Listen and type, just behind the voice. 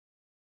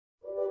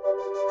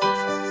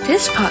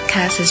This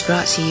podcast is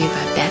brought to you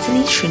by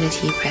Bethany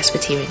Trinity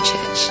Presbyterian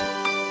Church.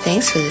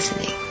 Thanks for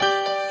listening.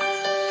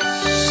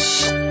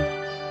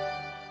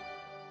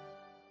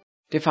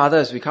 Dear Father,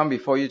 as we come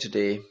before you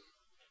today,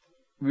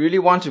 we really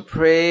want to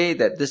pray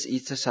that this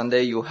Easter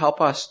Sunday you help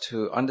us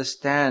to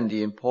understand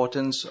the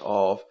importance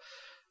of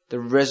the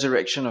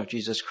resurrection of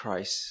Jesus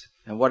Christ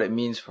and what it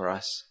means for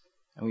us.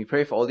 And we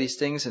pray for all these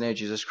things in the name of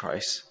Jesus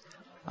Christ.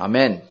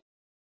 Amen.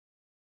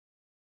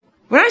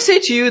 When I say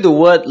to you the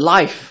word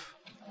life,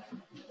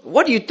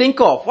 what do you think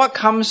of? What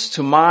comes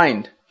to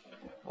mind?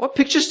 What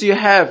pictures do you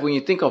have when you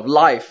think of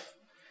life?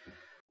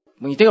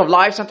 When you think of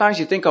life, sometimes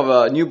you think of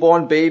a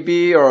newborn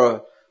baby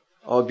or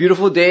a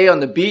beautiful day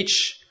on the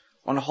beach,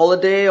 on a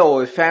holiday, or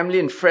with family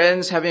and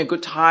friends having a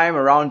good time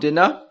around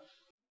dinner.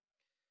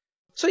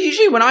 So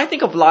usually when I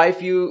think of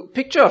life, you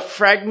picture a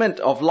fragment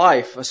of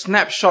life, a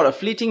snapshot, a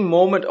fleeting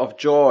moment of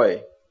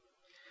joy.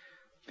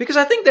 Because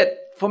I think that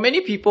for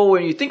many people,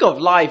 when you think of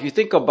life, you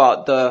think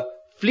about the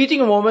fleeting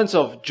moments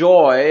of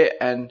joy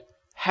and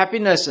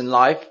happiness in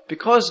life,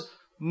 because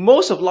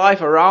most of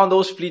life around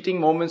those fleeting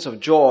moments of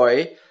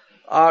joy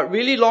are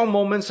really long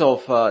moments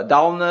of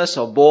dullness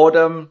or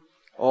boredom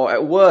or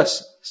at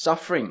worst,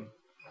 suffering.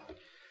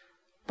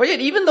 But yet,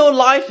 even though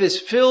life is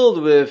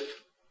filled with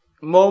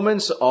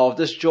moments of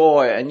this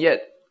joy and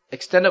yet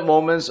extended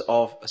moments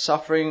of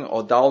suffering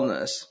or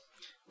dullness,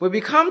 when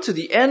we come to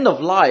the end of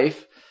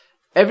life,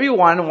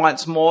 everyone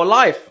wants more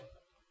life.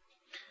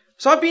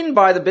 So I've been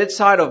by the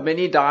bedside of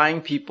many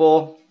dying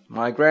people,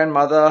 my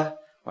grandmother,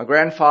 my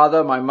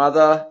grandfather, my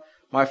mother,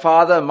 my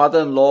father and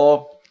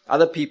mother-in-law,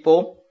 other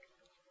people.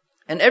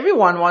 And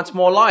everyone wants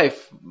more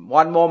life,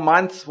 one more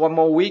month, one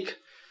more week,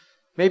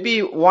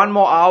 maybe one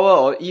more hour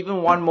or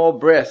even one more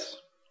breath.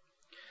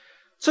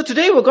 So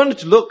today we're going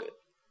to look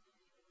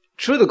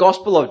through the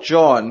Gospel of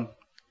John.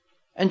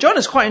 And John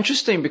is quite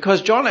interesting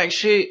because John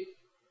actually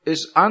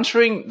is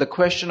answering the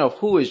question of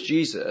who is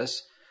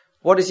Jesus.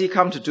 What does he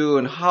come to do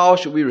and how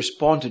should we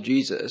respond to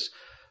Jesus?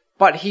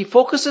 But he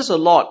focuses a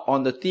lot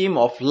on the theme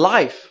of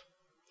life.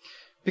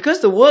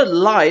 Because the word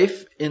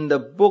life in the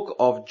book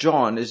of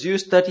John is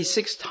used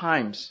 36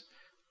 times,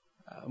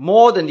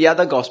 more than the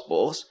other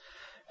Gospels.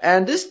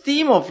 And this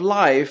theme of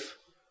life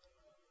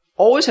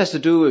always has to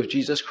do with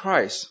Jesus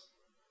Christ.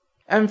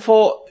 And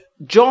for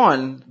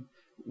John,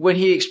 when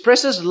he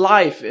expresses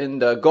life in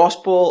the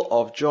Gospel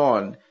of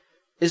John,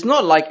 it's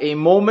not like a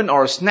moment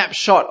or a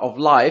snapshot of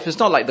life. It's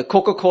not like the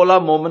Coca-Cola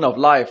moment of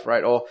life,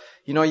 right? Or,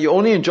 you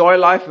only enjoy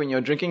life when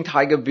you're drinking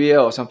Tiger beer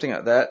or something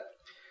like that.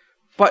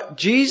 But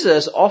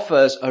Jesus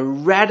offers a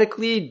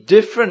radically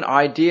different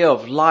idea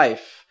of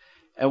life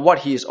and what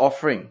he is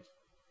offering.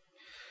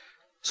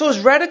 So it's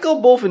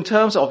radical both in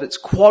terms of its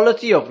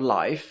quality of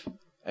life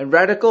and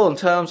radical in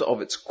terms of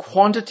its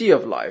quantity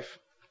of life.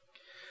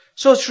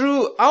 So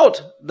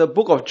throughout the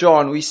book of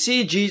John, we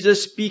see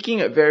Jesus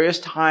speaking at various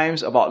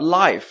times about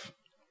life.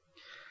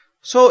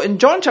 So in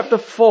John chapter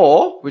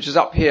 4, which is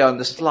up here on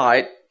the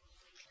slide,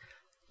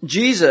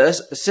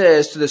 Jesus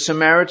says to the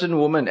Samaritan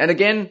woman, and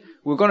again,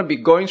 we're going to be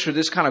going through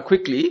this kind of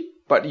quickly,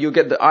 but you'll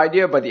get the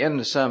idea by the end of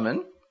the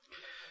sermon.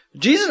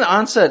 Jesus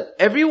answered,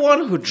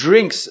 "Everyone who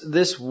drinks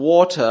this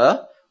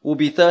water will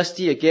be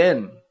thirsty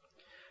again.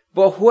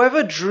 But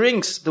whoever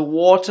drinks the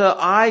water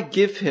I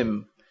give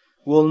him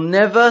will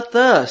never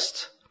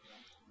thirst.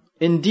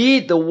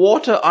 Indeed, the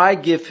water I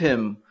give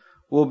him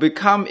will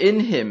become in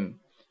him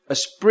a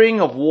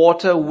spring of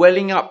water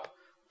welling up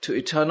to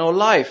eternal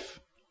life."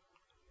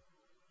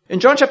 In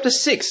John chapter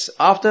 6,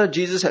 after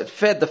Jesus had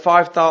fed the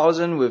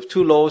 5,000 with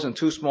 2 loaves and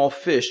 2 small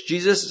fish,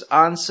 Jesus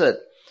answered,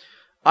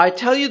 "I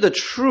tell you the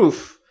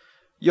truth,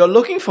 you're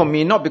looking for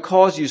me not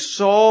because you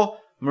saw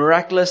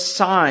miraculous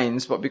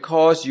signs, but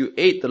because you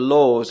ate the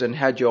loaves and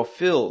had your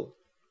fill.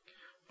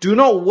 Do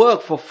not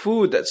work for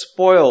food that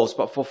spoils,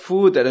 but for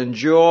food that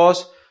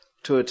endures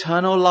to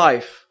eternal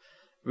life,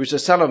 which the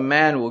Son of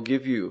Man will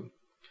give you.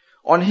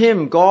 On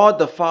him, God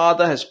the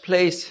Father has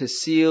placed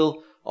his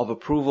seal of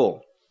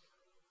approval."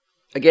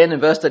 Again, in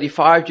verse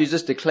 35,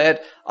 Jesus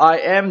declared, "I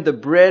am the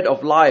bread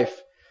of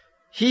life.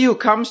 He who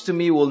comes to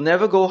me will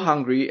never go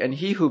hungry, and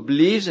he who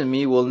believes in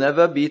me will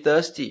never be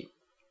thirsty."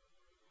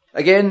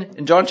 Again,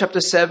 in John chapter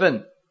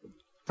 7,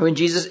 when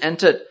Jesus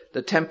entered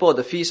the temple at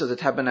the Feast of the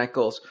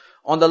Tabernacles,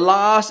 on the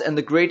last and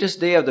the greatest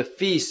day of the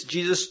feast,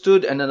 Jesus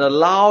stood and in a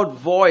loud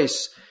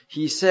voice,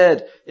 he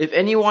said, "If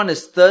anyone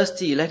is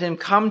thirsty, let him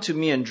come to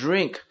me and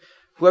drink.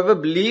 Whoever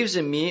believes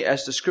in me,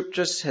 as the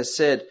scriptures has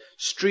said,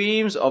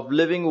 streams of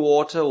living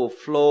water will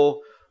flow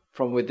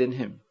from within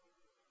him."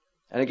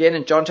 And again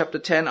in John chapter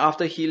 10,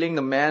 after healing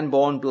the man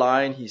born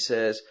blind, he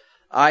says,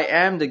 "I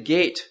am the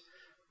gate.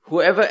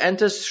 Whoever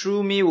enters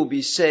through me will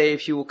be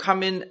saved. He will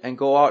come in and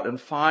go out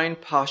and find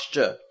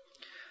pasture.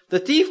 The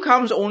thief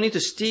comes only to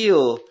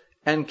steal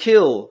and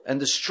kill and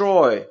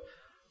destroy.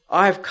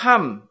 I have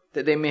come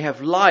that they may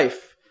have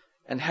life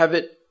and have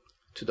it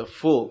to the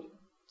full."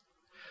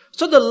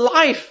 So the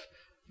life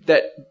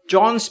that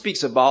John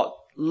speaks about,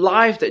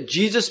 life that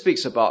Jesus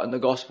speaks about in the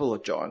Gospel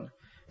of John,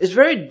 is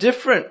very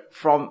different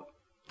from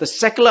the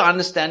secular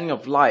understanding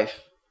of life.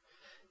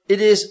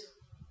 it is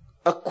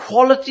a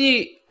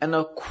quality and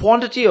a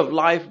quantity of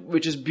life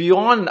which is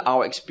beyond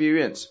our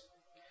experience.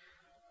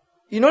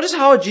 You notice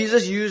how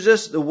Jesus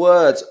uses the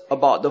words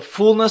about the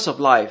fullness of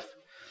life.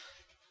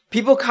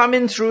 People come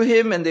in through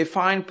him and they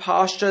find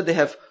pasture. They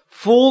have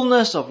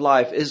fullness of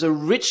life. There's a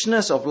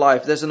richness of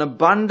life. There's an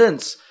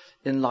abundance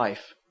in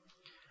life.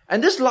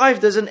 And this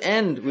life doesn't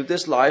end with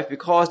this life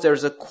because there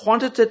is a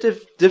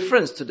quantitative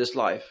difference to this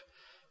life.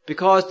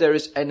 Because there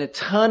is an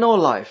eternal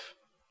life.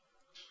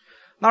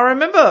 Now I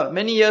remember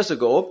many years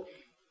ago,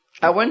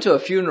 I went to a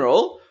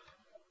funeral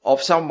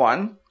of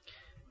someone,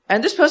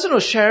 and this person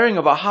was sharing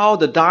about how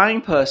the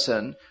dying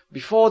person,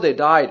 before they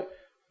died,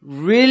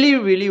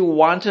 really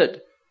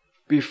wanted,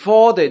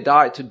 before they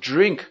died, to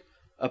drink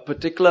a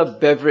particular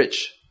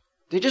beverage.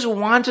 They just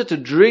wanted to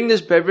drink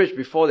this beverage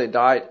before they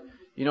died.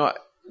 You know,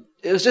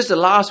 it was just the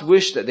last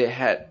wish that they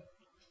had.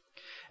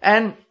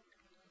 And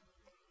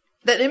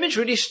that image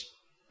really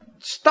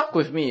stuck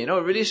with me, it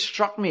really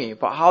struck me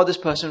about how this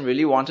person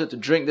really wanted to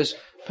drink this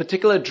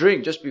particular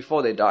drink just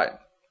before they died.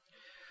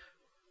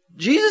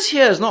 Jesus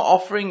here is not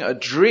offering a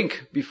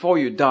drink before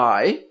you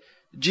die.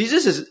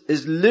 Jesus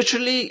is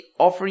literally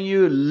offering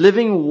you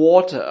living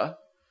water,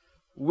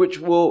 which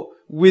will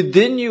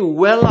within you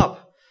well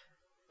up,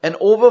 an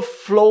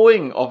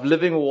overflowing of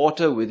living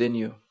water within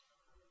you.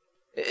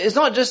 It's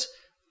not just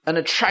an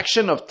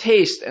attraction of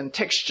taste and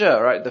texture,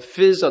 right? The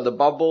fizz or the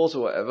bubbles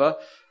or whatever.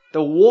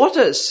 The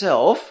water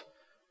itself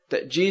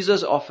that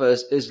Jesus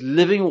offers is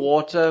living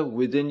water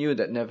within you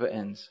that never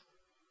ends.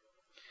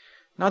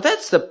 Now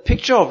that's the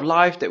picture of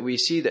life that we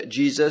see that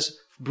Jesus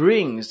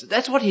brings.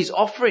 That's what he's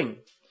offering.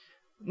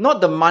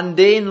 Not the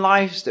mundane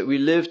lives that we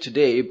live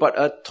today, but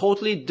a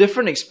totally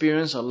different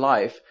experience of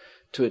life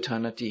to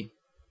eternity.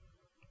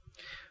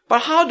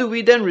 But how do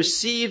we then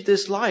receive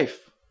this life?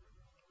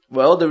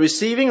 Well, the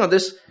receiving of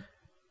this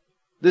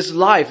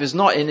life is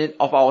not in it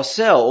of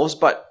ourselves,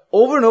 but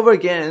over and over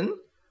again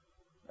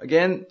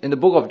in the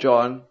book of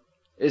John,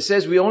 it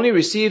says we only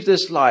receive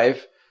this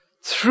life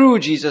through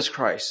Jesus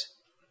Christ.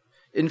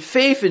 In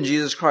faith in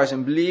Jesus Christ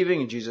and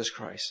believing in Jesus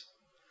Christ.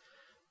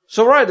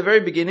 So right at the very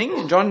beginning,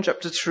 in John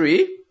chapter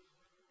 3,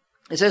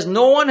 it says,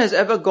 no one has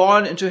ever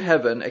gone into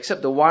heaven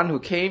except the one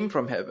who came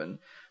from heaven,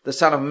 the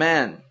Son of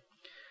Man.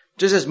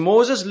 Just as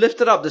Moses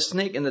lifted up the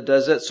snake in the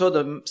desert, so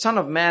the Son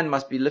of Man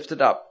must be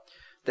lifted up,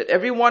 that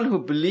everyone who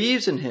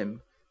believes in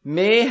him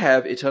may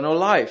have eternal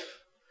life.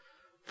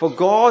 For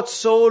God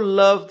so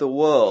loved the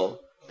world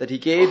that he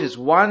gave his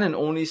one and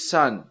only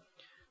Son,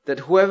 that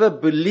whoever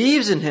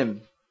believes in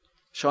him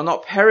shall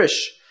not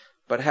perish,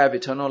 but have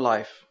eternal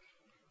life.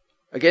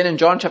 Again in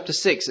John chapter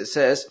 6 it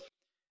says,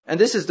 and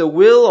this is the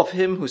will of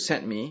him who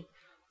sent me,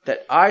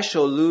 that I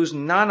shall lose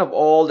none of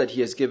all that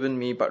he has given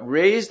me, but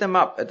raise them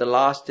up at the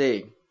last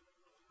day.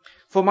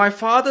 For my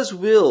Father's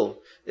will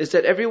is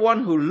that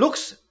everyone who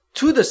looks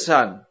to the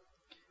Son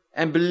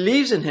and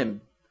believes in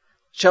him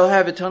shall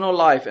have eternal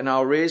life, and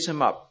I'll raise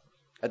him up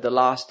at the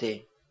last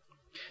day.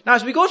 Now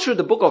as we go through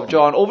the book of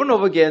John, over and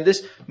over again,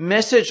 this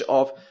message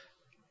of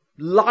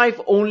life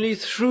only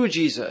through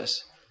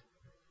Jesus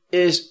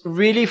is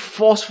really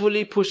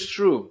forcefully pushed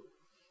through.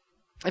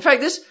 In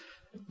fact,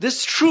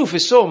 this truth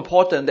is so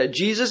important that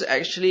Jesus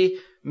actually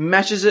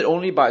matches it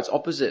only by its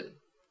opposite.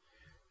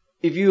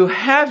 If you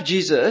have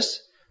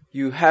Jesus,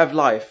 you have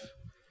life.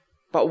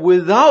 But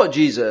without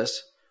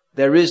Jesus,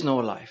 there is no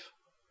life.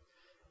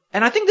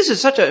 And I think this is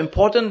such an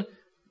important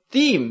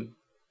theme,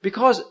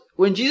 because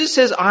when Jesus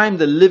says, I am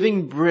the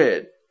living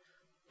bread,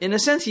 in a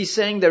sense he's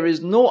saying there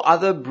is no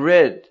other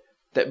bread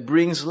that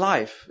brings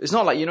life. It's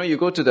not like, you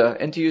go to the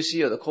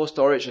NTUC or the cold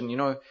storage and,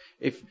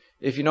 if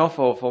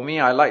for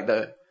me, I like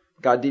the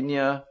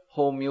Gardenia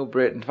wholemeal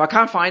bread. And if I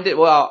can't find it,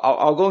 well,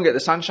 I'll go and get the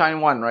Sunshine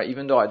one, right?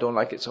 Even though I don't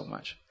like it so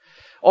much.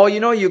 Or,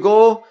 you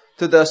go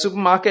to the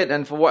supermarket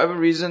and for whatever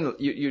reason,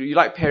 you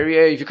like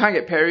Perrier. If you can't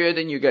get Perrier,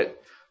 then you get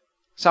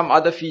some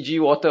other Fiji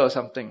water or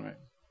something, right?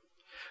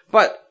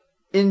 But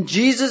in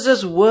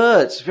Jesus'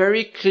 words,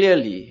 very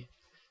clearly,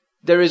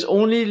 there is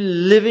only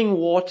living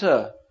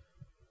water,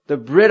 the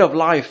bread of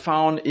life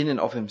found in and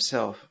of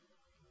himself.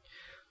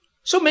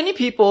 So many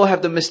people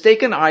have the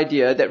mistaken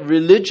idea that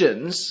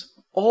religions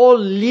all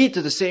lead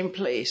to the same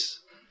place.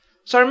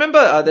 So I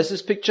remember there's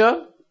this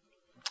picture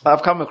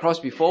I've come across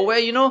before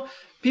where,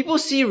 people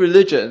see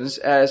religions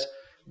as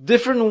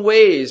different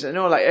ways.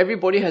 Like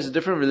everybody has a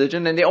different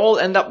religion and they all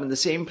end up in the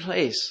same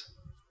place.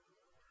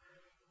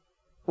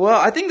 Well,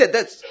 I think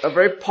that's a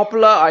very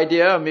popular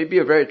idea, maybe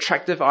a very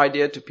attractive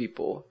idea to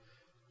people.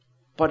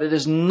 But it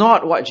is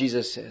not what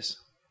Jesus says.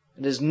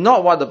 It is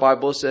not what the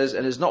Bible says,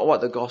 and it is not what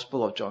the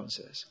Gospel of John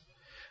says.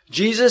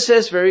 Jesus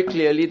says very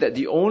clearly that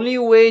the only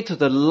way to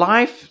the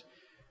life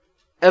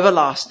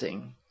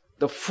everlasting,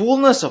 the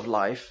fullness of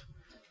life,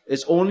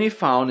 is only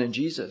found in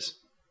Jesus.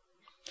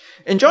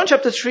 In John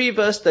chapter 3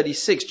 verse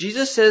 36,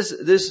 Jesus says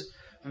this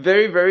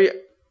very, very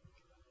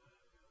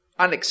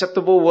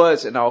unacceptable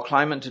words in our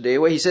climate today,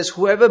 where he says,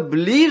 whoever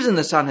believes in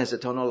the Son has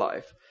eternal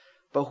life,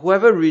 but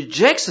whoever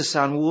rejects the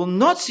Son will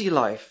not see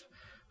life,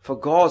 for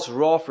God's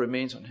wrath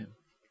remains on him.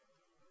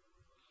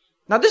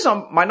 Now this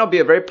might not be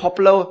a very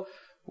popular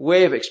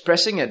way of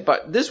expressing it,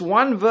 but this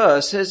one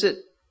verse says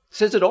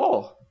it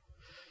all.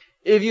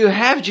 If you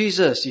have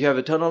Jesus, you have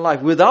eternal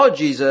life. Without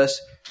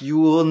Jesus, you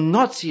will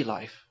not see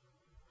life.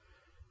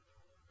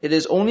 It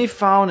is only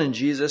found in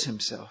Jesus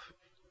himself.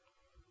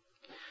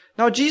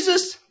 Now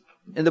Jesus,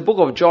 in the book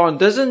of John,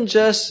 doesn't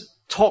just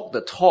talk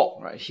the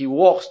talk, right? He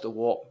walks the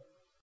walk.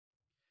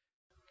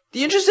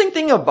 The interesting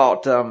thing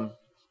about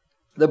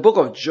the book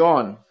of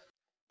John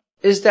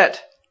is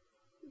that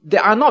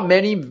there are not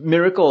many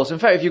miracles. In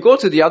fact, if you go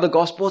to the other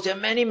Gospels, there are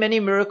many, many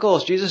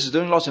miracles. Jesus is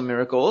doing lots of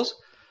miracles.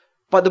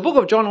 But the book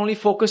of John only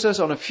focuses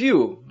on a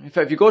few. In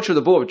fact, if you go through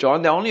the book of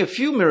John, there are only a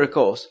few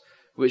miracles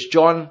which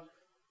John,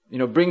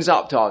 brings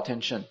up to our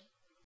attention.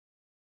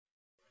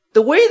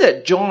 The way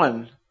that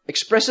John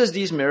expresses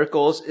these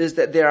miracles is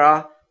that there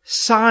are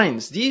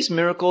signs. These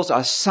miracles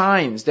are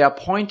signs. They are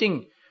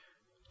pointing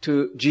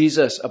to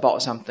Jesus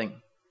about something.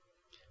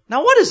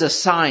 Now, what is a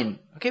sign?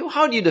 Okay, well,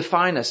 how do you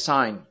define a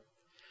sign?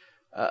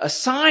 A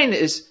sign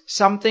is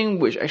something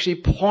which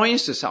actually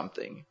points to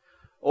something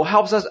or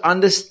helps us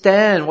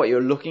understand what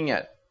you're looking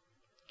at.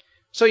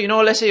 So,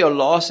 let's say you're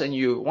lost and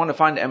you want to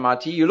find the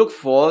MRT. You look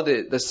for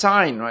the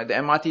sign, right? The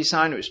MRT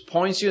sign which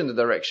points you in the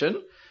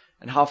direction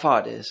and how far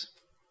it is.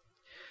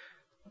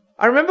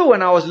 I remember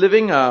when I was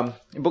living in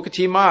Bukit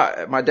Timah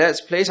at my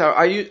dad's place,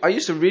 I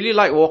used to really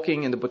like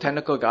walking in the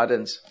botanical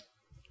gardens.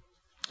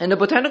 In the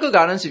botanical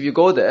gardens, if you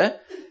go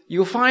there,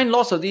 you'll find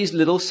lots of these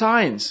little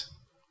signs.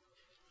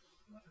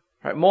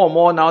 Right? More and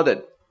more now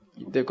that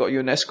they've got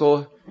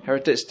UNESCO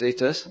heritage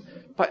status.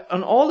 But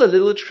on all the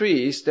little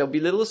trees, there'll be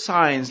little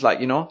signs like,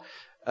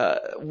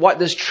 what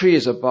this tree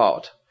is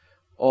about.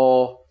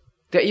 Or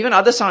there are even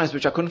other signs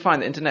which I couldn't find on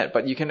the internet,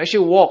 but you can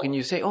actually walk and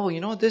you say,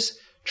 this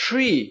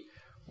tree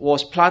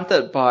was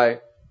planted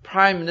by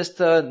Prime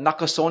Minister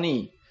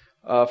Nakasone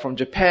from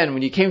Japan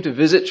when he came to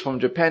visit from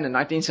Japan in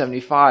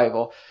 1975,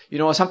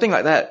 or something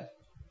like that.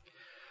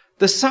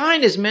 The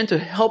sign is meant to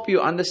help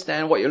you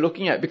understand what you're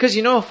looking at. Because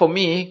for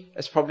me,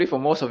 as probably for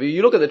most of you,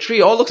 you look at the tree,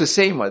 it all looks the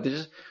same. Right? They're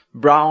just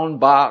brown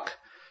bark,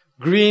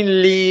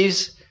 green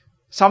leaves,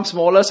 some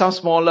smaller,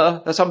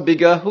 some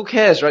bigger. Who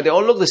cares, right? They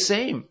all look the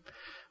same.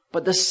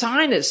 But the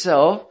sign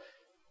itself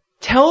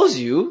tells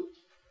you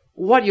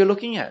what you're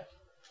looking at.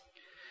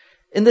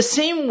 In the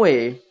same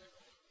way,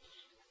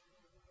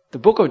 the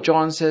book of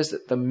John says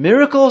that the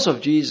miracles of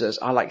Jesus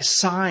are like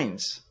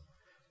signs.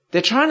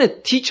 They're trying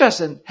to teach us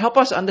and help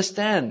us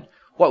understand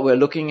what we're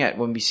looking at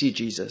when we see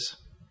Jesus.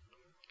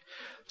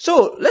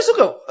 So let's look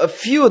at a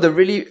few of the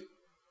really,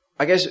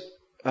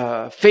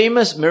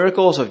 famous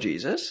miracles of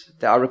Jesus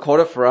that are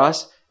recorded for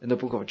us in the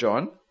book of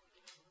John.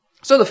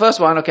 So the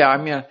first one,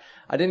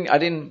 I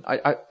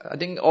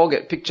didn't all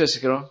get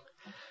pictures,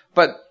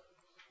 but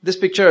this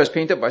picture is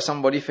painted by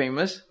somebody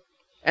famous,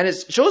 and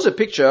it shows a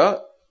picture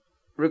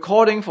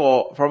recording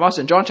from us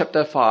in John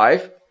chapter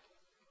 5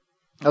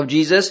 of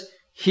Jesus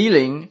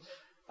healing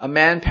a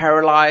man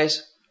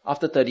paralyzed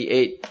after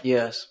 38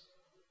 years.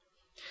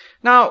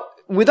 Now,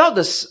 without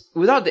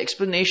the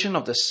explanation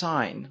of the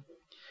sign,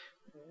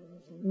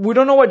 we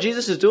don't know what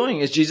Jesus is doing.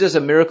 Is Jesus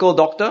a miracle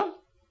doctor?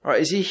 Or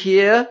is he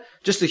here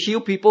just to heal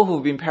people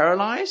who've been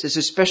paralyzed? Is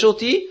his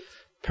specialty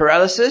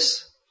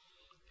paralysis?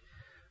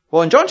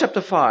 Well, in John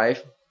chapter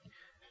 5,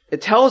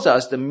 it tells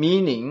us the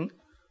meaning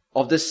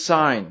of this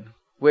sign,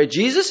 where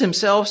Jesus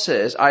himself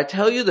says, "I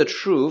tell you the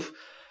truth,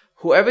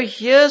 whoever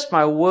hears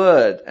my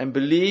word and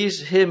believes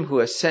him who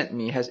has sent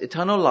me has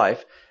eternal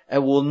life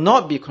and will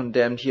not be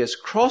condemned. He has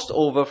crossed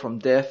over from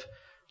death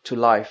to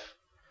life.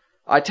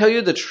 I tell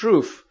you the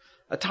truth,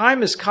 a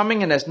time is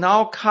coming and has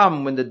now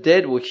come when the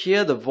dead will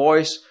hear the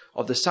voice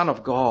of the Son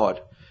of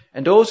God,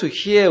 and those who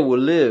hear will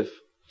live.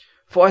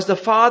 For as the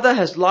Father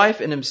has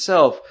life in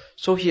himself,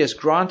 so he has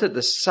granted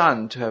the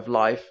Son to have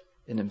life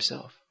in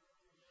himself."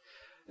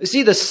 You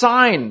see, the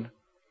sign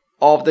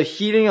of the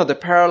healing of the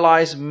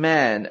paralyzed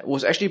man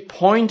was actually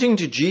pointing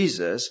to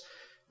Jesus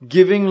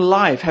giving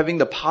life, having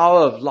the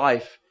power of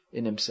life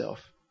in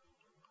himself.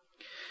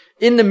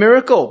 In the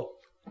miracle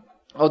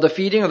of the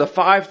feeding of the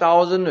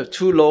 5,000 with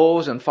 2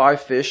 loaves and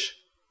 5 fish,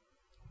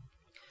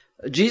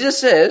 Jesus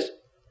says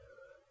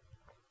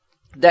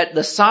that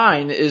the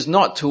sign is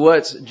not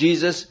towards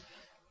Jesus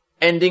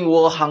ending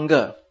world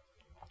hunger,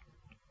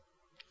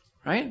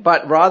 right?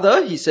 But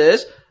rather, he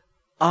says,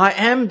 "I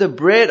am the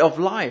bread of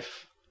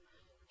life.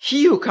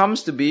 He who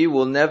comes to me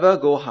will never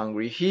go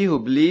hungry. He who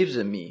believes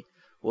in me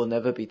will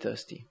never be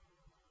thirsty."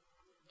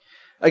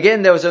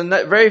 Again, there was a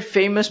very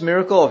famous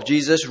miracle of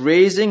Jesus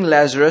raising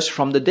Lazarus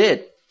from the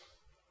dead,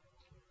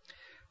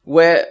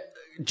 where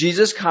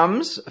Jesus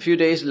comes a few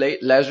days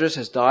late, Lazarus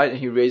has died, and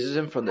he raises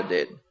him from the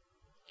dead.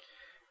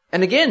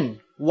 And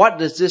again, what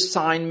does this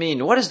sign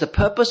mean? What is the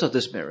purpose of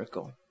this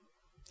miracle?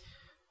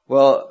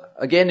 Well,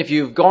 again, if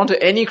you've gone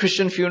to any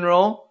Christian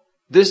funeral,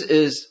 this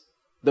is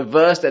the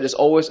verse that is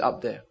always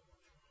up there.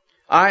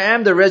 "I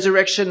am the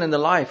resurrection and the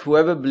life.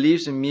 Whoever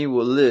believes in me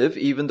will live,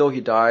 even though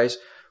he dies.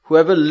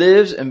 Whoever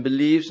lives and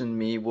believes in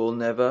me will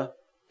never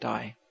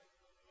die."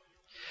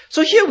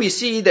 So here we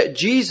see that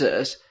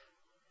Jesus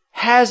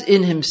has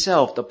in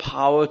himself the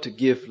power to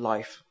give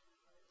life.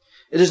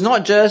 It is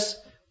not just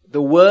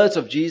the words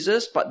of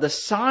Jesus, but the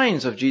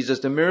signs of Jesus,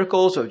 the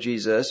miracles of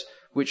Jesus,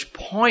 which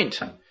point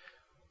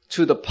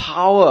to the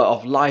power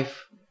of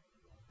life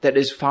that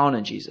is found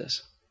in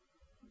Jesus.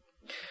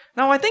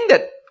 Now, I think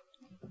that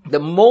the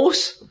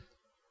most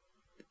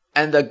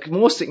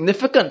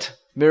significant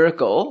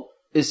miracle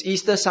is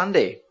Easter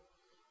Sunday.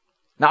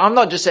 Now, I'm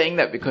not just saying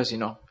that because,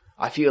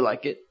 I feel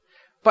like it.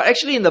 But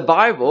actually in the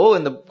Bible,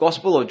 in the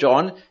Gospel of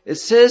John, it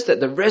says that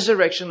the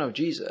resurrection of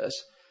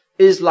Jesus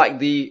is like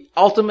the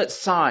ultimate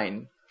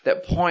sign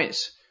that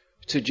points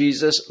to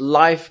Jesus'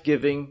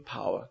 life-giving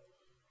power.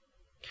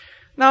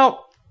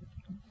 Now,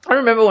 I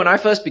remember when I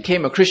first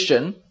became a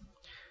Christian,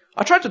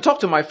 I tried to talk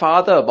to my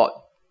father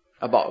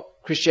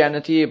about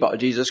Christianity, about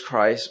Jesus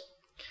Christ.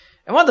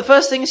 And one of the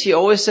first things he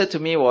always said to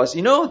me was,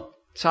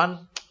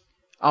 son,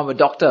 I'm a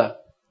doctor.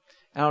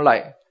 And I'm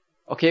like,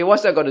 okay,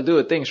 what's that got to do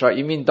with things, right?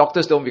 You mean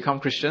doctors don't become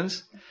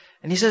Christians?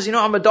 And he says,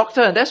 I'm a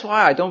doctor, and that's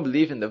why I don't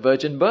believe in the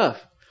virgin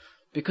birth.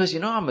 Because,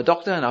 I'm a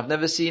doctor and I've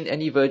never seen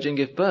any virgin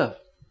give birth.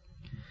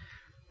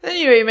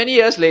 Anyway, many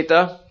years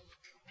later,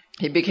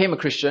 he became a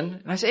Christian.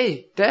 And I said,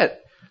 hey, Dad,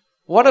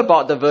 what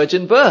about the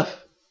virgin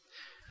birth?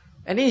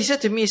 And he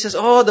said to me,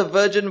 the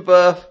virgin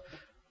birth,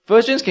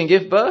 virgins can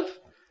give birth?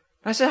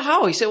 And I said,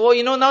 how? He said,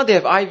 well, now they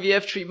have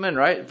IVF treatment,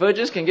 right?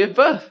 Virgins can give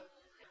birth.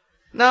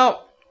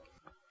 Now,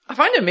 I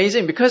find it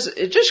amazing because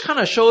it just kind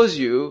of shows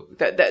you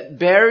that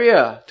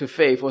barrier to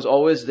faith was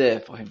always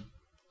there for him.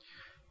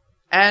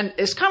 And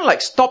it's kind of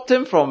like stopped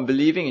him from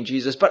believing in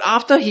Jesus. But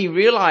after he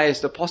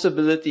realized the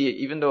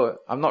possibility, even though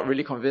I'm not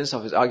really convinced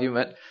of his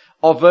argument,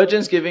 of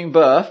virgins giving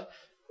birth,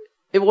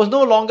 it was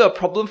no longer a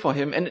problem for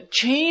him, and it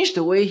changed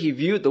the way he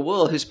viewed the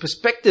world. His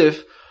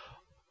perspective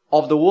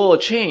of the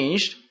world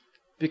changed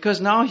because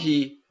now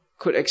he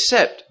could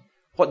accept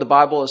what the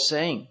Bible is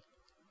saying,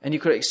 and he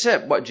could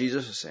accept what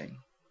Jesus was saying.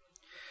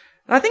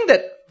 And I think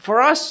that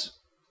for us,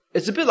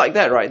 it's a bit like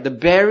that, right? The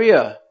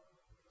barrier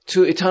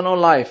to eternal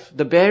life,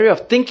 the barrier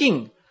of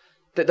thinking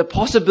that the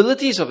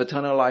possibilities of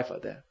eternal life are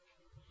there.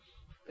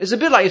 It's a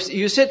bit like if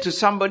you said to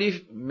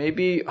somebody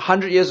maybe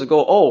 100 years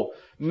ago,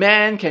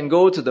 man can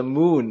go to the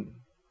moon.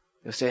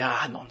 They'll say,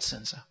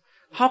 nonsense.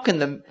 How can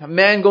the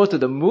man go to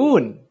the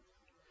moon?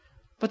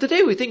 But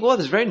today we think,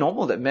 it's very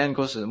normal that man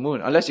goes to the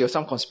moon, unless you're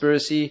some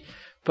conspiracy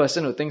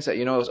person who thinks that,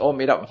 it was all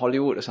made up in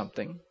Hollywood or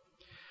something.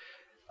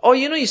 Or,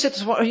 you said to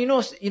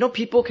someone,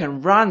 people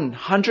can run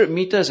 100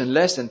 meters in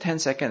less than 10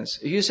 seconds.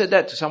 If you said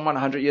that to someone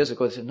 100 years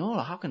ago, they said, no,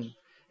 how can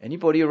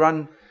anybody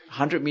run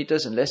 100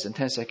 meters in less than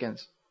 10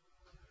 seconds?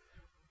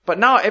 But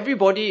now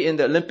everybody in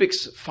the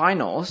Olympics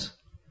finals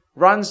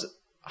runs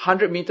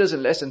 100 meters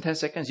in less than 10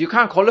 seconds. You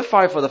can't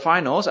qualify for the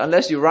finals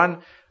unless you run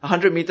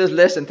 100 meters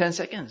less than 10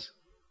 seconds.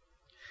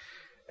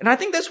 And I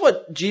think that's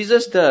what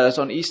Jesus does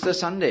on Easter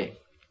Sunday,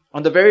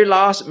 on the very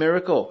last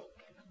miracle.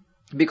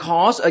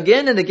 Because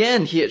again and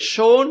again, he had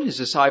shown his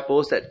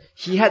disciples that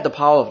he had the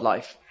power of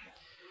life.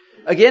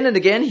 Again and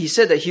again, he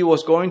said that he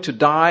was going to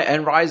die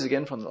and rise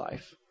again from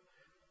life.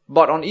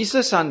 But on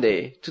Easter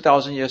Sunday,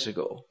 2,000 years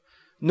ago,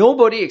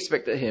 nobody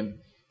expected him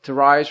to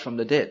rise from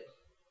the dead.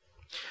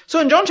 So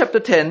in John chapter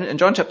 10 and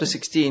John chapter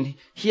 16,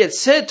 he had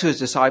said to his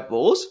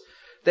disciples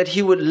that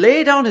he would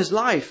lay down his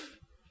life,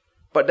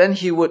 but then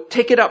he would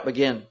take it up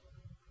again.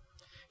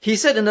 He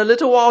said, in a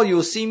little while you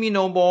will see me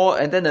no more,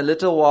 and then a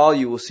little while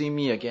you will see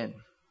me again.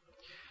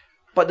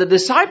 But the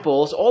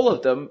disciples, all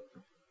of them,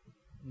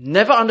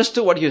 never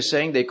understood what he was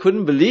saying. They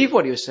couldn't believe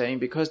what he was saying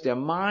because their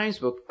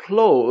minds were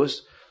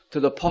closed to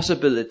the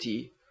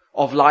possibility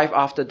of life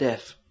after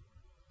death.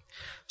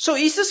 So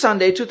Easter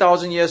Sunday,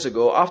 2,000 years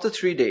ago, after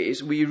 3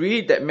 days, we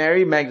read that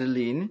Mary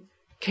Magdalene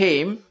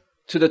came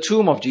to the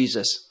tomb of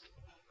Jesus.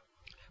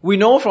 We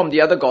know from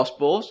the other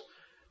Gospels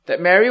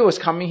that Mary was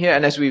coming here,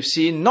 and as we've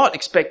seen, not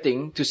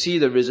expecting to see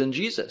the risen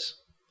Jesus.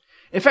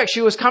 In fact,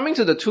 she was coming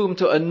to the tomb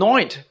to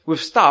anoint with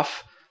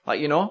stuff,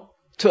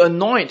 to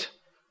anoint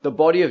the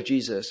body of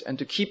Jesus and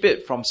to keep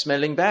it from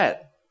smelling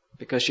bad,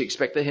 because she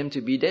expected him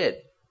to be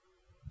dead.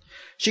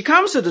 She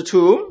comes to the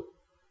tomb.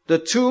 The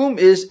tomb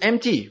is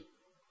empty.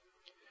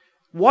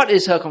 What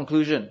is her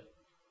conclusion?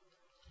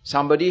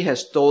 Somebody has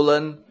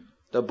stolen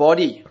the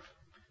body.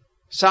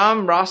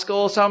 Some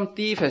rascal, some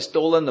thief has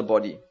stolen the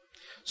body.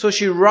 So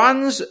she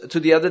runs to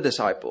the other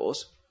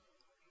disciples.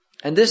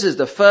 And this is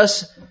the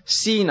first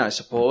scene, I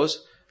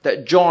suppose,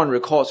 that John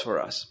records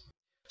for us.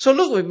 So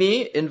look with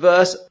me in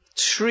verse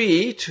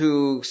 3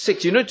 to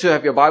 6. You need to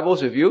have your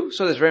Bibles with you.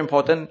 So that's very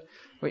important.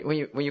 When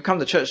you come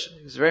to church,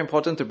 it's very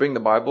important to bring the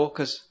Bible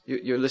because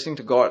you're listening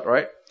to God,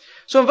 right?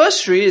 So in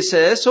verse 3 it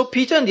says, so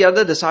Peter and the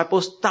other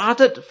disciples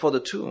started for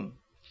the tomb.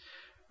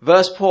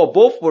 Verse 4,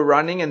 both were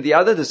running and the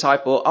other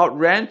disciple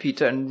outran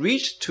Peter and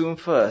reached the tomb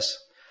first.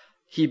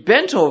 He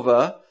bent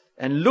over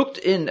and looked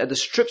in at the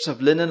strips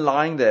of linen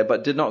lying there,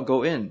 but did not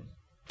go in.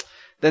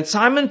 Then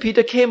Simon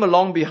Peter came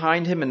along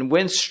behind him and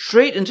went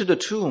straight into the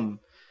tomb.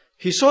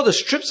 He saw the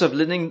strips of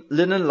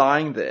linen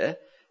lying there,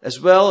 as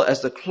well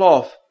as the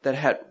cloth that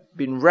had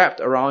been wrapped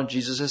around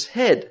Jesus'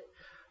 head.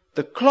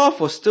 the cloth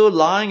was still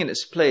lying in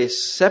its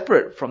place,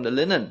 separate from the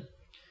linen.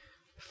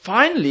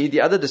 Finally,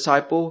 the other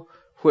disciple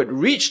who had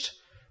reached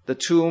the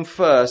tomb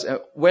first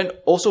and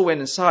also went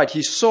inside,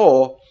 he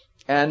saw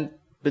and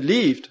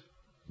believed.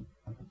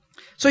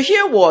 So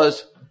here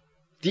was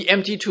the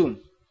empty tomb.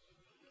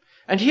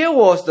 And here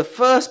was the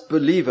first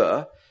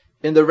believer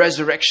in the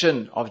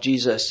resurrection of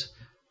Jesus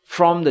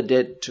from the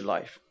dead to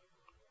life.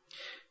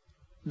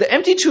 The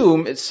empty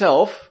tomb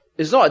itself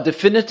is not a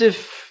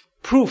definitive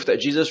proof that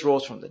Jesus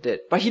rose from the dead.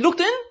 But he looked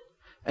in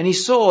and he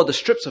saw the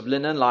strips of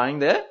linen lying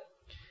there.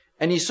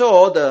 And he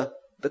saw the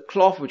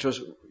cloth which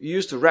was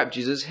used to wrap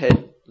Jesus'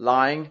 head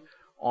lying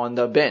on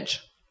the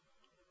bench.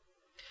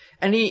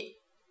 And he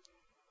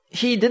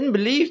didn't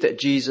believe that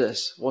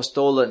Jesus was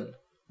stolen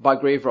by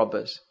grave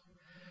robbers.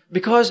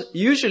 Because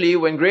usually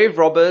when grave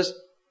robbers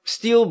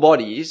steal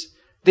bodies,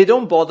 they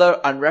don't bother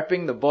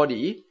unwrapping the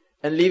body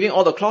and leaving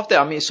all the cloth there.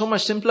 I mean, it's so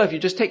much simpler if you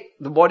just take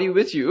the body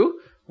with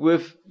you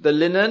with the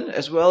linen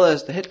as well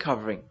as the head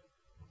covering.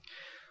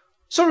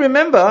 So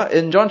remember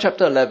in John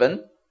chapter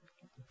 11,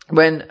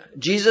 when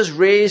Jesus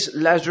raised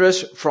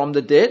Lazarus from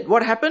the dead,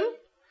 what happened?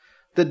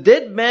 The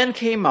dead man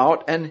came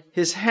out and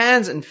his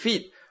hands and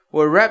feet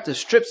were wrapped in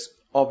strips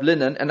of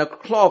linen and a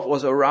cloth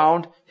was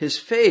around his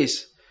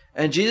face.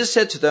 And Jesus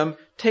said to them,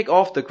 "Take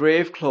off the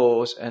grave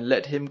clothes and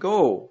let him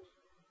go."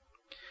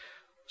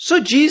 So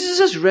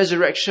Jesus'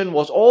 resurrection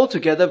was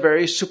altogether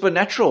very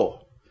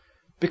supernatural.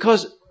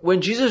 Because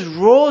when Jesus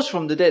rose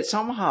from the dead,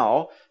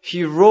 somehow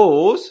he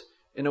rose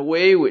in a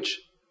way which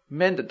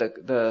meant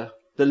that the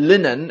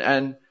linen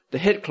and the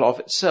headcloth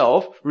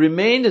itself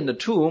remained in the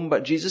tomb,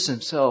 but Jesus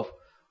himself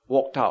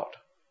walked out.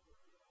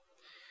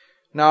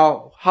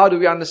 Now, how do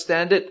we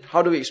understand it?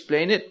 How do we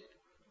explain it?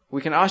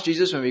 We can ask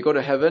Jesus when we go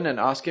to heaven and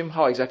ask him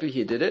how exactly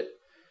he did it.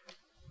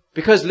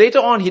 Because later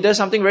on he does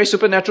something very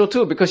supernatural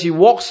too, because he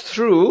walks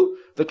through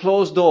the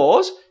closed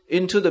doors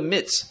into the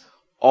midst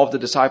of the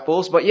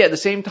disciples, but yet at the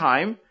same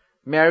time,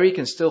 Mary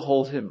can still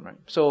hold him, right?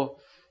 So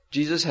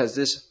Jesus has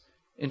this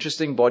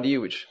interesting body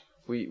which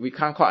we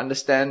can't quite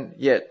understand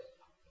yet.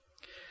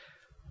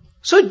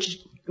 So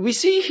we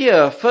see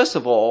here, first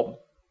of all,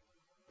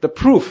 the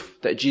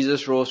proof that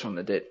Jesus rose from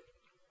the dead.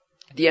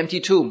 The empty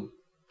tomb.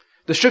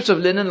 The strips of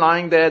linen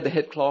lying there, the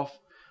headcloth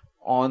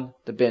on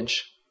the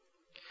bench.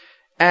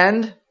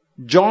 And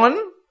John,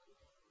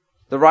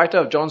 the writer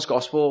of John's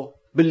Gospel,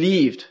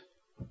 believed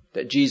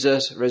that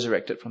Jesus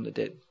resurrected from the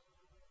dead.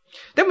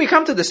 Then we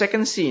come to the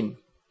second scene.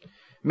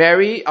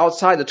 Mary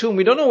outside the tomb.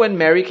 We don't know when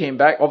Mary came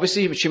back.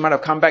 Obviously, she might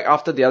have come back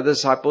after the other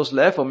disciples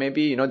left, or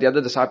maybe, the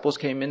other disciples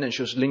came in and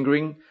she was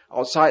lingering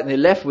outside and they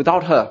left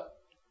without her.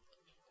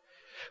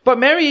 But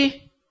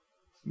Mary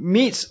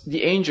meets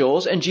the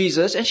angels and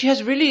Jesus, and she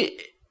has really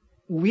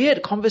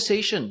weird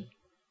conversation.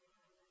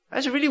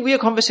 That's a really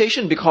weird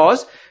conversation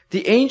because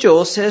the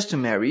angel says to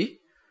Mary,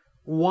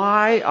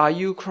 "Why are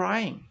you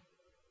crying?"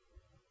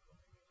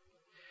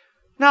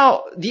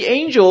 Now, the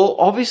angel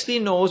obviously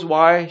knows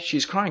why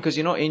she's crying because,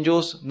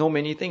 angels know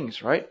many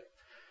things, right?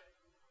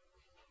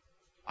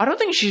 I don't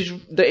think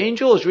the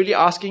angel is really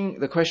asking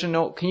the question,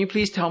 "No, can you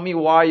please tell me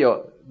why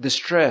you're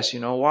distressed?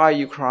 Why are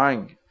you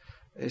crying?"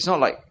 It's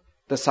not like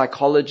the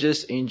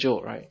psychologist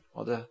angel, right?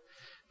 Or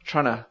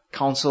trying to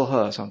counsel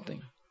her or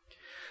something.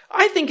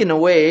 I think in a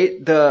way,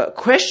 the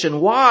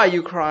question, "Why are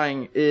you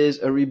crying?" is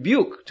a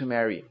rebuke to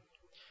Mary.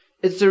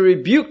 It's a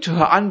rebuke to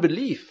her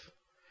unbelief.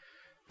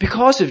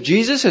 Because if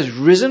Jesus has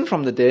risen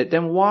from the dead,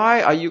 then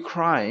why are you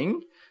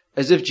crying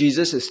as if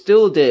Jesus is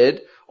still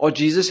dead or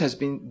Jesus has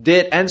been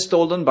dead and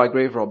stolen by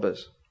grave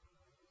robbers?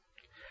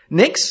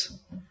 Next,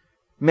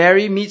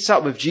 Mary meets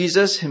up with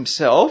Jesus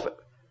himself,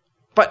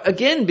 but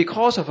again,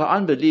 because of her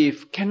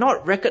unbelief,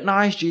 cannot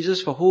recognize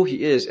Jesus for who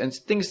he is and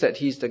thinks that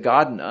he's the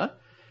gardener.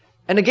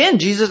 And again,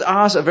 Jesus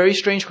asks a very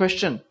strange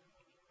question.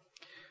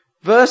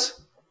 Verse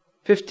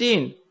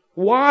 15,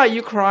 "Why are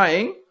you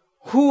crying?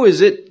 Who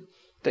is it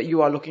that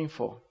you are looking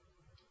for?"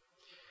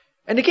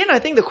 And again, I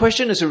think the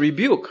question is a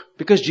rebuke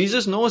because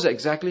Jesus knows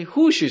exactly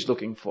who she's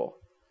looking for.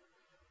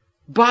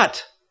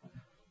 But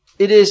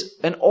it is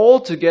an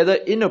altogether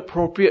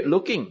inappropriate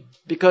looking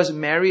because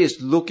Mary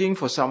is looking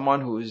for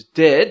someone who is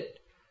dead,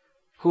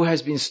 who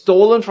has been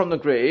stolen from the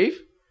grave.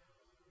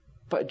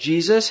 But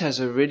Jesus has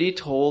already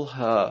told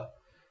her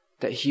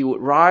that he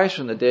would rise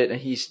from the dead and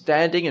he's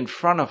standing in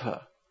front of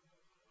her.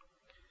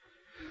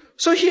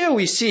 So here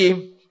we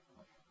see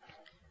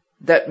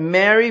that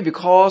Mary,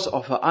 because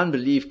of her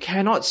unbelief,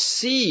 cannot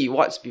see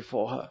what's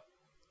before her.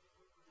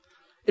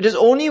 It is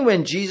only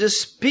when Jesus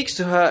speaks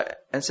to her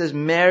and says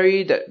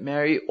Mary, that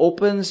Mary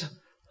opens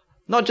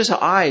not just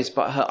her eyes,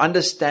 but her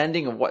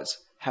understanding of what's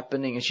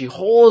happening, and she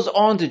holds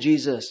on to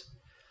Jesus.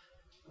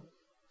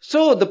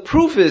 So the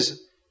proof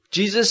is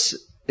Jesus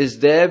is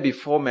there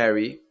before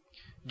Mary.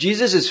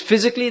 Jesus is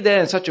physically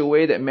there in such a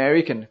way that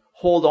Mary can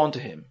hold on to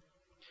him.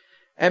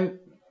 And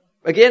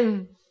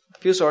again, I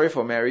feel sorry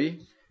for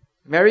Mary.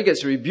 Mary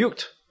gets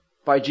rebuked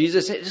by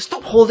Jesus.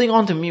 "Stop holding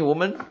on to me,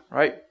 woman,"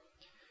 right?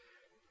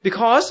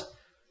 Because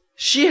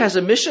she has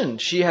a mission.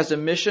 She has a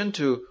mission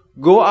to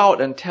go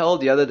out and tell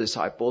the other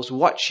disciples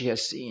what she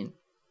has seen.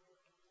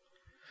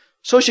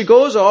 So she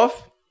goes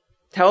off,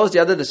 tells the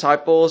other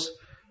disciples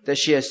that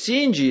she has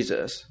seen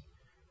Jesus.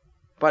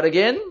 But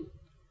again,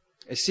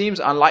 it seems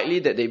unlikely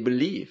that they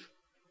believe.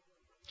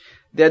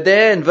 They're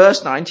there in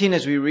verse 19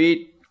 as we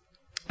read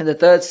in the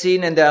third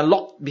scene, and they're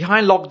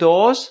behind locked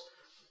doors.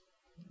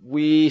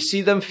 We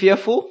see them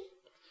fearful.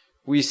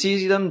 We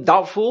see them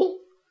doubtful.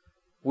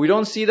 We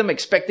don't see them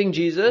expecting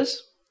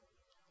Jesus.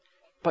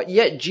 But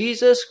yet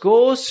Jesus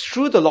goes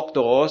through the locked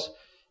doors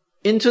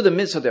into the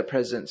midst of their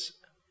presence.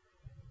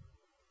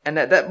 And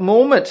at that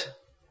moment,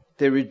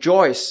 they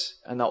rejoice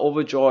and are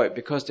overjoyed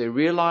because they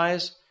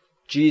realize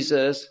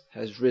Jesus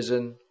has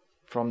risen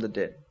from the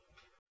dead.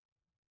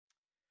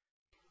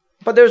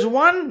 But there's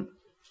one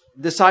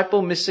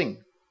disciple missing.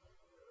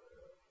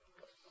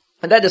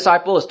 And that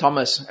disciple is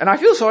Thomas. And I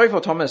feel sorry for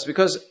Thomas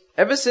because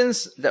ever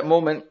since that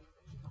moment,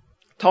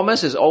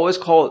 Thomas is always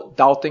called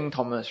Doubting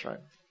Thomas, right?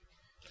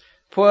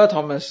 Poor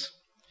Thomas.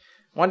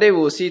 One day we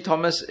will see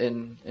Thomas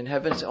in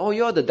heaven and say, oh,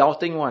 you're the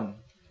doubting one.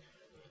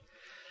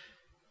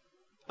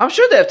 I'm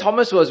sure that if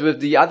Thomas was with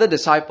the other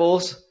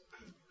disciples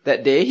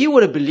that day, he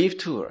would have believed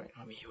too, right?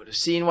 I mean, he would have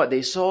seen what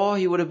they saw,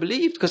 he would have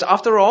believed. Because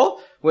after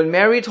all, when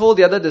Mary told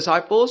the other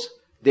disciples,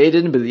 they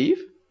didn't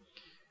believe.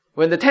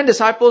 When the 10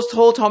 disciples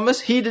told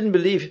Thomas, he didn't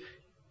believe.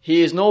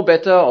 He is no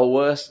better or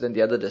worse than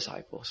the other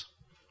disciples.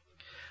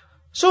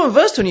 So in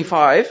verse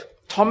 25,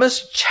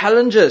 Thomas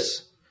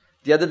challenges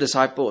the other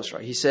disciples,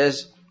 right? He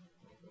says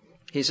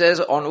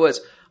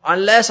onwards,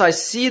 unless I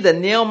see the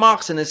nail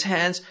marks in his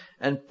hands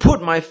and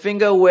put my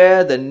finger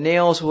where the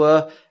nails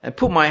were and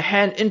put my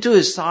hand into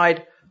his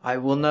side, I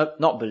will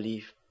not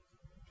believe.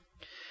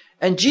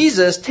 And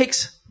Jesus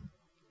takes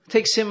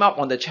him up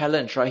on the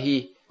challenge, right?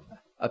 He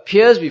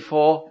appears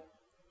before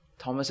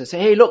Thomas and says,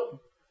 hey, look,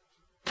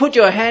 put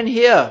your hand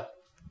here.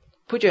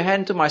 Put your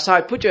hand to my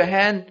side. Put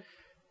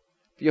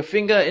your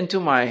finger into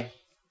my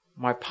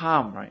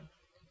palm, right?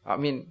 I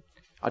mean,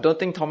 I don't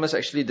think Thomas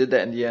actually did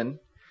that in the end.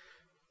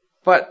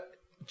 But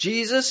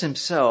Jesus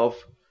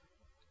himself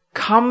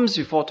comes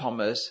before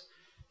Thomas,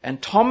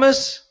 and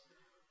Thomas,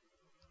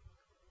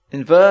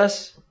 in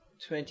verse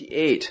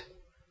 28,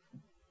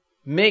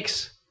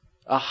 makes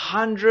a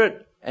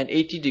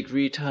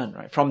 180-degree turn,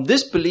 right? From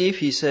disbelief,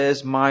 he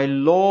says, my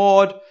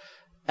Lord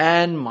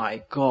and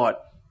my God.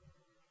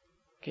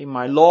 Okay,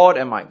 my Lord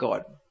and my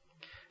God.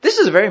 This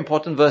is a very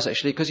important verse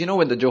actually, because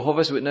when the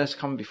Jehovah's Witnesses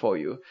come before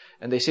you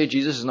and they say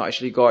Jesus is not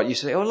actually God, you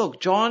say, oh look,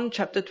 John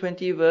chapter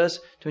 20 verse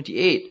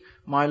 28,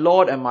 my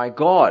Lord and my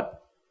God.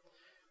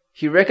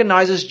 He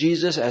recognizes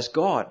Jesus as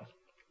God.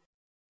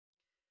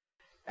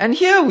 And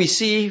here we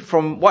see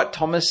from what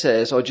Thomas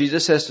says, or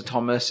Jesus says to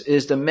Thomas,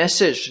 is the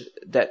message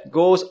that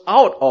goes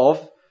out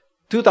of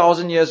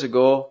 2,000 years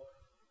ago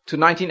to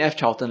 19F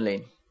Charlton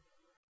Lane.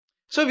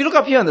 So if you look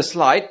up here on the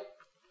slide,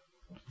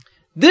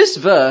 this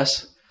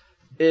verse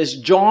is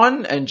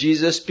John and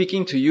Jesus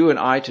speaking to you and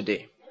I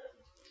today.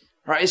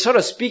 Right? It's sort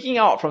of speaking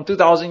out from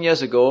 2,000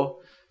 years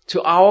ago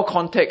to our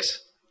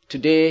context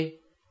today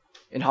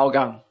in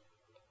Hougang.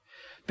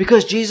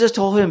 Because Jesus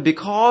told him,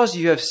 because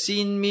you have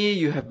seen me,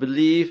 you have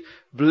believed.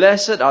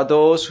 Blessed are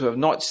those who have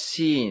not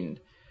seen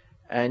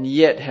and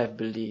yet have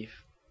believed.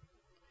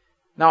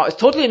 Now, it's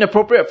totally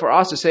inappropriate for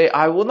us to say,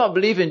 I will not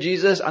believe in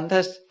Jesus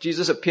unless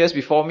Jesus appears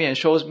before me and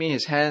shows me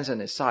his hands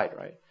and his side,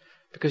 right?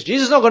 Because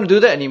Jesus is not going to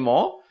do that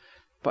anymore.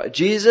 But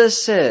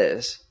Jesus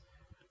says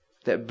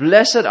that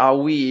blessed are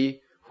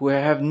we who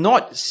have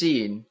not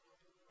seen,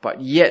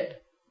 but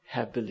yet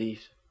have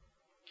believed.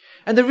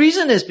 And the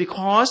reason is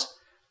because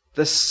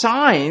the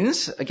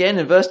signs, again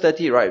in verse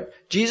 30, right?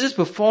 Jesus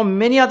performed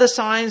many other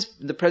signs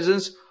in the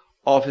presence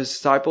of his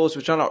disciples,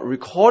 which are not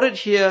recorded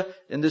here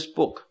in this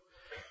book.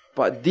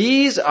 But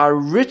these are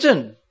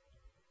written.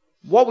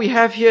 What we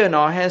have here in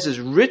our hands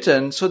is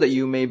written so that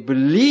you may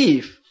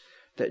believe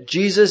that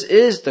Jesus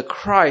is the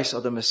Christ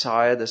or the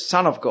Messiah, the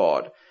Son of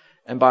God.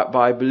 And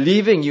by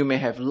believing, you may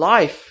have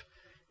life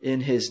in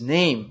his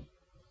name.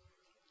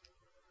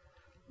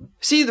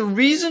 See, the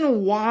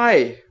reason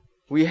why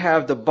we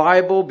have the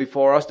Bible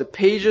before us, the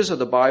pages of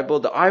the Bible,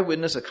 the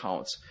eyewitness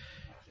accounts,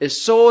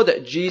 is so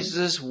that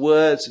Jesus'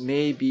 words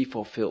may be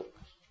fulfilled.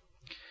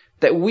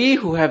 That we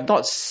who have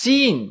not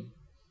seen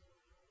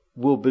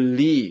will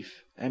believe.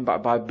 And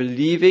by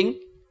believing,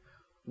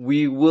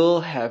 we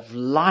will have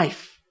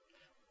life.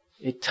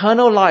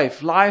 Eternal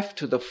life, life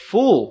to the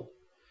full,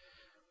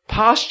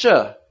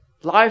 pasture,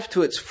 life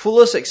to its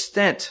fullest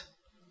extent.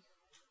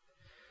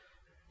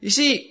 You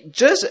see,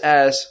 just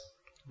as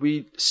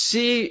we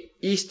see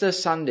Easter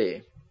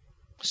Sunday,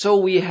 so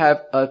we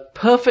have a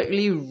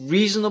perfectly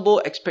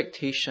reasonable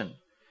expectation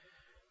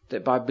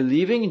that by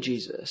believing in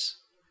Jesus,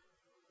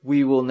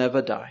 we will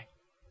never die.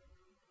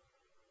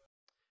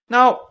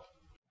 Now,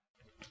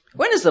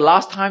 when is the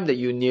last time that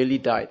you nearly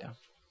died?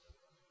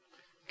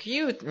 Can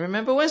you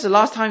remember when's the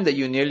last time that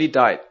you nearly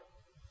died?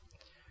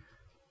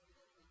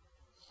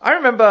 I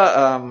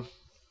remember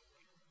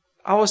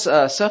I was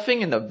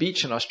surfing in a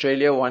beach in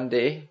Australia one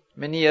day,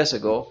 many years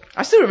ago.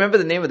 I still remember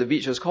the name of the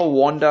beach. It was called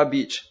Wanda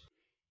Beach.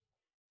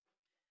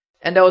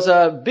 And there was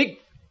a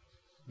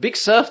big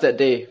surf that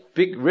day,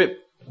 big rip,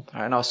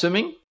 and I was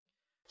swimming.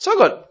 So I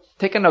got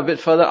taken a bit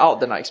further out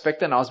than I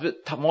expected, and I was a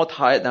bit more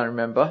tired than I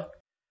remember.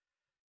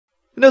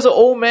 And there was an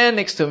old man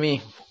next to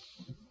me,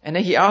 and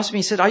then he asked me,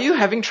 he said, "Are you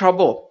having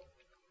trouble?"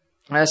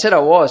 And I said I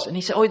was. And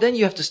he said, "Oh, then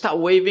you have to start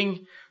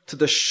waving to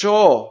the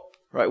shore,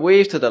 right?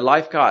 Wave to the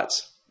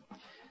lifeguards."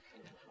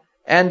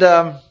 And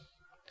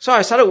so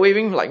I started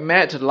waving like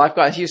mad to the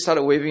lifeguard. He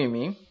started waving at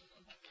me.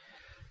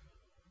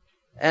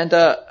 And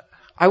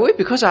I waved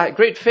because I had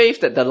great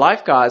faith that the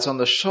lifeguards on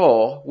the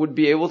shore would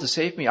be able to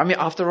save me. I mean,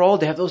 after all,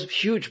 they have those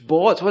huge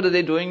boards. What are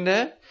they doing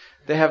there?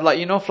 They have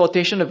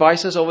flotation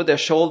devices over their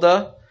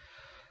shoulder.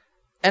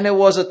 And it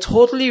was a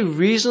totally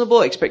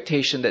reasonable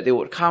expectation that they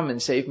would come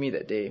and save me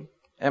that day.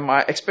 And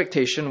my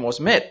expectation was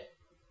met.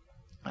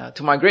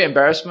 To my great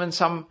embarrassment,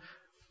 some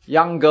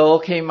young girl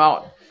came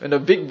out with a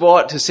big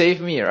board to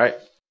save me, right?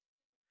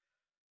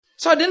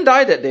 So I didn't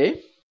die that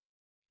day.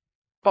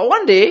 But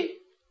one day,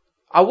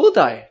 I will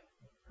die.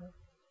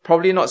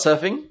 Probably not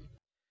surfing.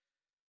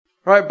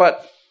 Right,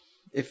 but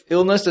if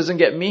illness doesn't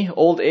get me,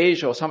 old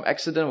age or some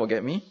accident will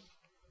get me.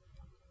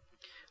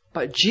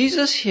 But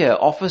Jesus here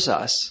offers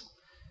us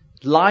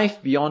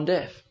life beyond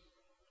death.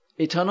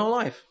 Eternal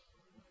life.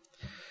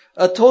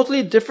 A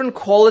totally different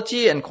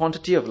quality and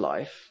quantity of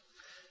life.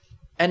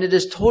 And it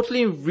is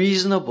totally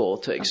reasonable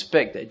to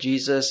expect that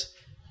Jesus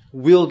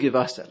will give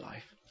us that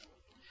life.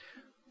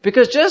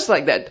 Because just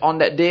like that, on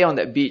that day on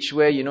that beach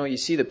where, you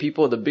see the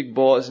people with the big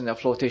boards and their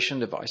flotation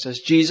devices,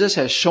 Jesus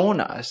has shown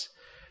us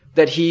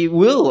that He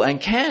will and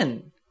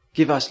can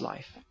give us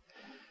life.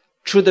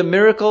 Through the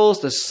miracles,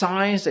 the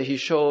signs that He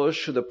shows,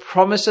 through the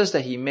promises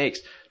that He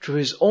makes, through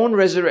His own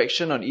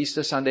resurrection on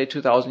Easter Sunday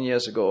 2,000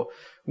 years ago,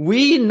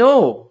 we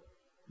know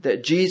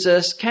that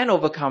Jesus can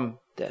overcome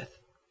death.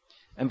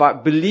 And by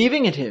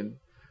believing in Him,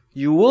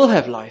 you will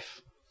have life.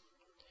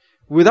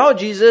 Without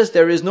Jesus,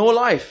 there is no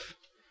life.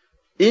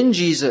 In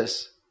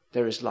Jesus,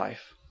 there is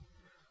life.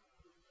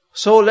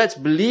 So let's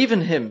believe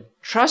in Him,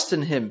 trust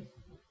in Him,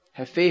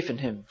 have faith in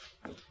Him,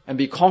 and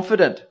be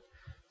confident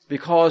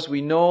because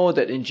we know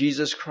that in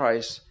Jesus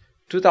Christ,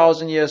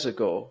 2,000 years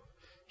ago,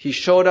 He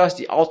showed us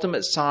the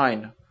ultimate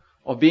sign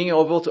of being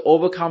able to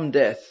overcome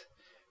death,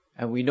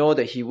 and we know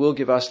that He will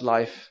give us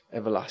life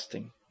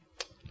everlasting.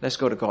 Let's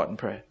go to God in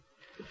prayer.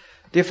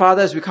 Dear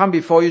Father, as we come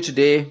before You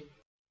today,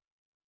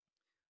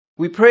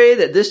 we pray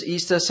that this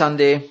Easter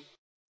Sunday,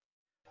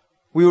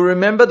 we will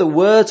remember the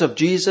words of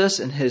Jesus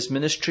in His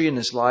ministry and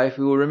His life.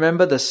 We will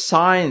remember the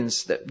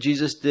signs that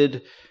Jesus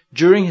did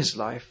during His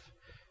life.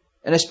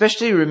 And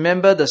especially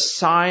remember the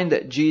sign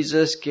that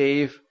Jesus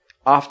gave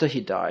after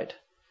He died.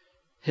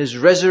 His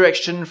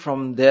resurrection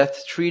from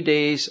death 3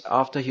 days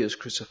after He was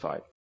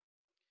crucified.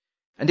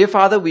 And dear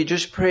Father, we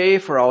just pray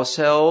for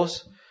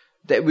ourselves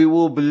that we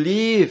will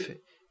believe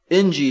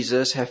in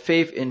Jesus, have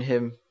faith in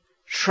Him,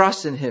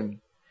 trust in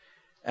Him,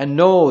 and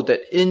know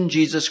that in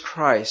Jesus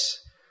Christ,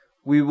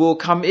 we will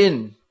come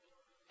in,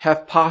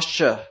 have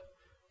pasture,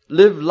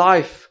 live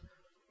life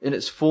in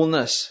its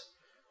fullness,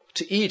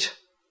 to eat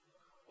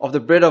of the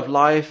bread of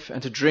life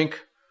and to drink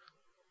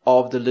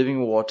of the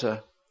living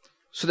water,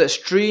 so that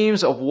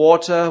streams of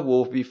water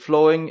will be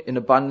flowing in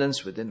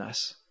abundance within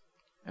us.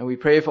 And we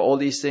pray for all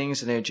these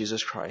things in the name of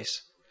Jesus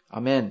Christ.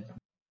 Amen.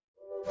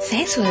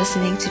 Thanks for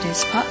listening to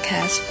this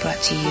podcast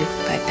brought to you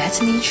by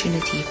Bethany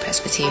Trinity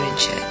Presbyterian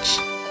Church.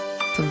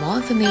 For more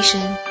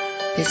information,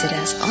 visit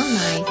us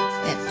online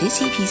at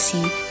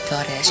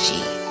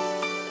busypc.sg.